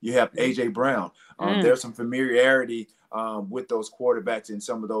Smith, you have A.J. Brown. There's some familiarity with those quarterbacks and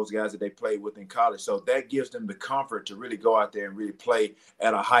some of those guys that they played with in college. So that gives them the comfort to really go out there and really play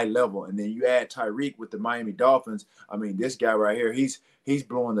at a high level. And then you add Tyreek with the Miami Dolphins. I mean, this guy right here, he's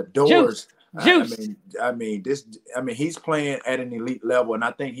blowing the doors. He's playing at an elite level, and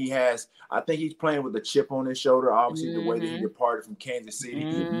I think he's playing with a chip on his shoulder. Obviously, the way that he departed from Kansas City,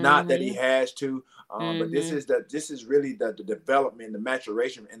 not that he has to, but this is really the development, the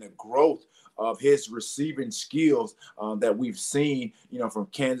maturation, and the growth of his receiving skills that we've seen, from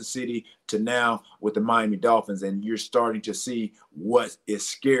Kansas City to now with the Miami Dolphins, and you're starting to see what is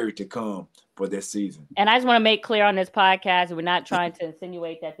scary to come for this season. And I just want to make clear on this podcast, we're not trying to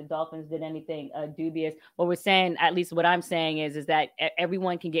insinuate that the Dolphins did anything dubious. What we're saying, at least what I'm saying is that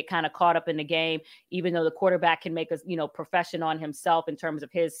everyone can get kind of caught up in the game, even though the quarterback can make a profession on himself in terms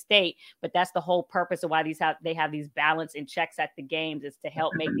of his state. But that's the whole purpose of why they have these balance and checks at the games, is to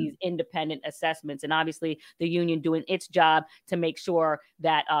help make these independent assessments. And obviously the union doing its job to make sure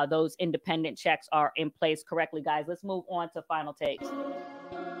that those independent checks are in place correctly. Guys, let's move on to final takes.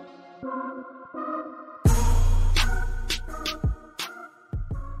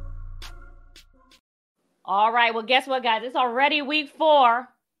 All right. Well, guess what, guys? It's already week 4.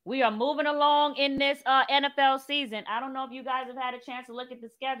 We are moving along in this NFL season. I don't know if you guys have had a chance to look at the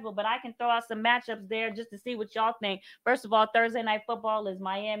schedule, but I can throw out some matchups there just to see what y'all think. First of all, Thursday Night Football is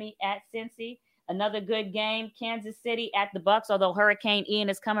Miami at Cincy. Another good game. Kansas City at the Bucs. Although Hurricane Ian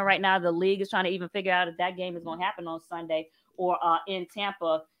is coming right now, the league is trying to even figure out if that game is going to happen on Sunday or in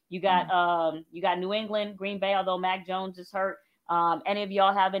Tampa. You got New England, Green Bay, although Mac Jones is hurt. Any of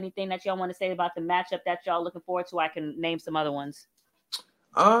y'all have anything that y'all want to say about the matchup that y'all looking forward to? I can name some other ones.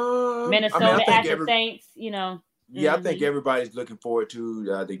 Minnesota at the Saints, Yeah, I think everybody's looking forward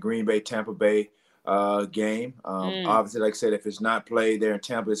to the Green Bay Tampa Bay game. Obviously, like I said, if it's not played there in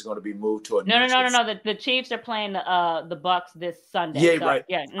Tampa, it's going to be moved to a No. The Chiefs are playing the Bucs this Sunday. Yeah, so, right.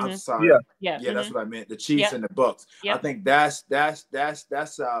 Yeah, I'm sorry. Yeah, that's what I meant. The Chiefs and the Bucs. I think that's a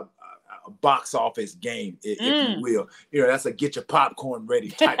box office game, if you will. That's a get your popcorn ready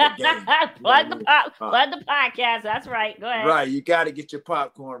type of game. Plug the podcast. That's right. Go ahead. Right, you got to get your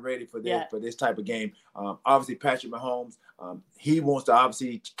popcorn ready for this type of game. Obviously, Patrick Mahomes, he wants to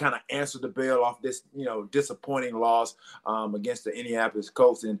obviously kind of answer the bell off this, disappointing loss against the Indianapolis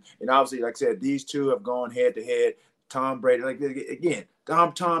Colts, and obviously, like I said, these two have gone head to head. Tom Brady, again,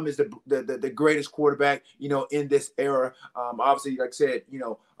 Tom is the greatest quarterback, in this era. Obviously, like I said,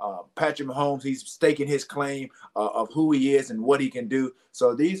 Patrick Mahomes, he's staking his claim of who he is and what he can do.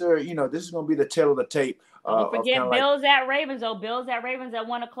 So these are, this is going to be the tale of the tape. Don't forget Bills at Ravens, though. Bills at Ravens at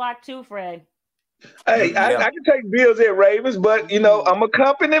 1:00 too, Fred. Hey, I can take Bills at Ravens, but I'm a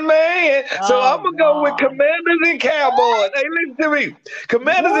company man, so I'm gonna go with Commanders and Cowboys. Hey, listen to me,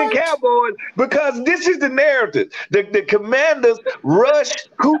 Commanders and Cowboys, because this is the narrative. The Commanders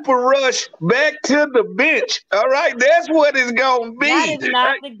Cooper Rush back to the bench. All right, that's what it's gonna be. That is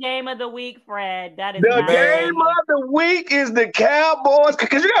not the game of the week, Fred. That is the game of the week is the Cowboys,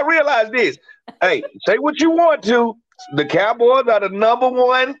 because you gotta realize this. Hey, say what you want to. The Cowboys are the number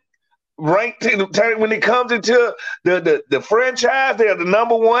one ranked when it comes into the franchise. They are the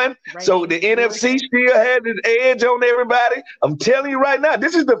number one. Right. So the NFC still has its edge on everybody. I'm telling you right now,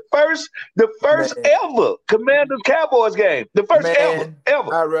 this is the first ever Commanders Cowboys game. The first ever.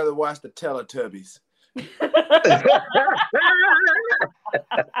 I'd rather watch the Teletubbies.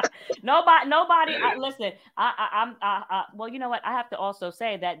 Nobody. Listen. Well, you know what? I have to also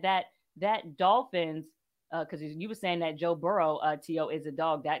say that Dolphins. Because you were saying that Joe Burrow, T.O., is a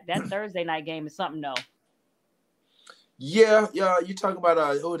dog. That Thursday night game is something, though. Yeah. You talking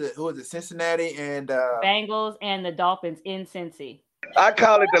about who is it? Cincinnati and Bengals and the Dolphins in Cincy. I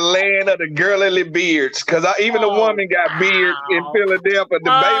call it the land of the girly beards, because even the woman got beards in Philadelphia. The baby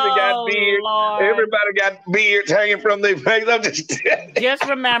got beards. Lord. Everybody got beards hanging from their face. I'm just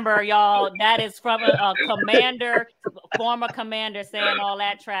remember, y'all, that is from a former commander saying all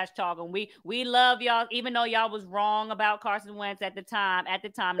that trash talking. We love y'all, even though y'all was wrong about Carson Wentz at the time. I'm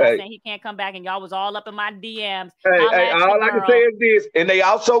not saying he can't come back, and y'all was all up in my DMs. All I can say is this, and they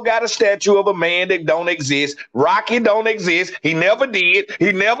also got a statue of a man that don't exist. Rocky don't exist. He never did.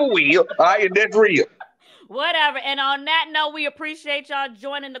 He never will. All right, and that's real. Whatever. And on that note, we appreciate y'all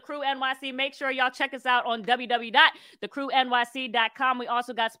joining the Crew NYC. Make sure y'all check us out on www.thecrewnyc.com. We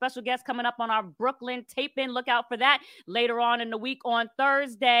also got special guests coming up on our Brooklyn tape-in. Look out for that later on in the week on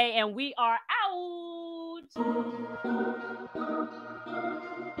Thursday. And we are out.